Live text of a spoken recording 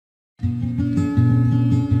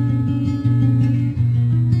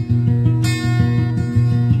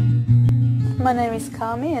my name is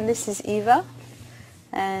Kami and this is Eva,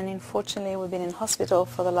 and unfortunately we've been in hospital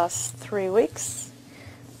for the last 3 weeks.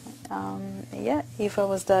 Eva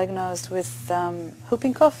was diagnosed with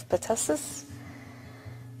whooping cough, pertussis,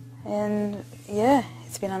 and yeah,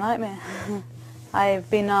 it's been a nightmare. I've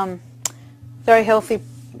been very healthy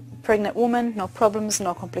pregnant woman, no problems,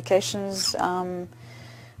 no complications,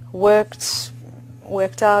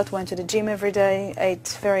 worked out, went to the gym every day,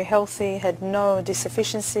 ate very healthy, had no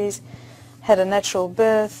insufficiencies, had a natural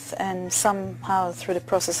birth, and somehow through the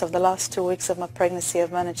process of the last 2 weeks of my pregnancy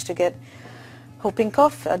I've managed to get whooping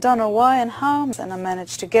cough. I don't know why and how, and I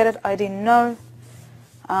managed to get it. I didn't know.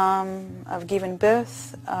 I've given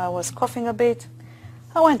birth. I was coughing a bit.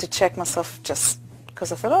 I went to check myself just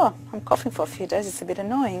because I thought, oh, I'm coughing for a few days. It's a bit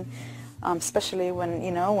annoying, especially when,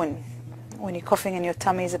 you know, when you're coughing and your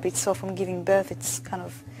tummy is a bit sore from giving birth. It's kind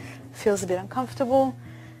of feels a bit uncomfortable.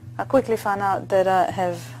 I quickly found out that I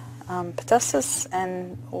have pertussis,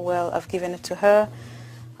 and well, I've given it to her.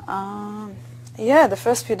 Yeah, the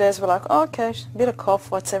first few days were like, oh, okay, a bit of cough,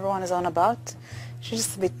 what's everyone is on about. She's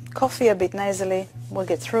just a bit coughy, a bit nasally, we'll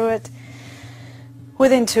get through it.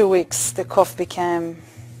 Within 2 weeks, the cough became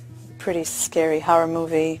pretty scary, horror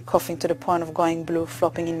movie, coughing to the point of going blue,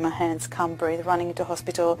 flopping in my hands, can't breathe, running into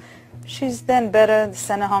hospital. She's then better,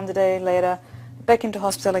 sent her home the day later, back into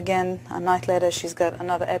hospital again. A night later, she's got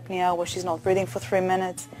another apnea where she's not breathing for 3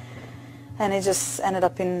 minutes. And it just ended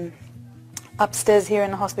up in upstairs here in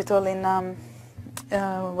the hospital in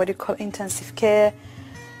what do you call intensive care,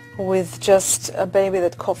 with just a baby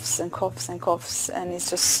that coughs and coughs and coughs, and it's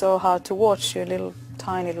just so hard to watch. Your little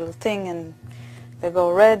tiny little thing, and they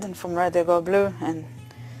go red, and from red they go blue, and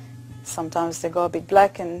sometimes they go a bit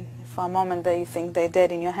black, and for a moment they think they're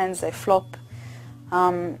dead in your hands, they flop.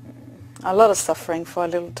 A lot of suffering for a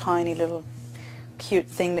little tiny little cute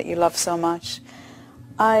thing that you love so much.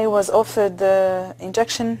 I was offered the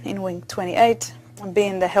injection in week 28.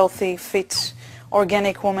 Being the healthy, fit,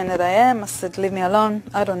 organic woman that I am, I said, leave me alone.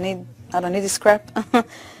 I don't need this crap.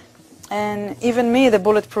 And even me, the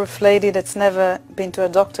bulletproof lady that's never been to a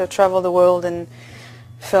doctor, traveled the world and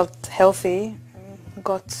felt healthy,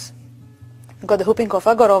 got the whooping cough.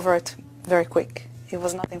 I got over it very quick. It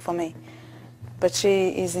was nothing for me. But she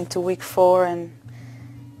is into week 4, and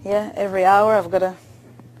yeah, every hour I've got to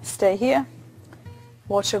stay here,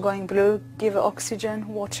 watch her going blue, give her oxygen,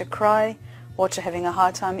 watch her cry, watch her having a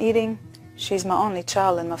hard time eating. She's my only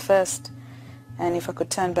child and my first, and if I could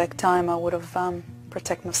turn back time I would have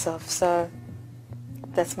protected myself. So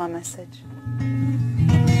that's my message.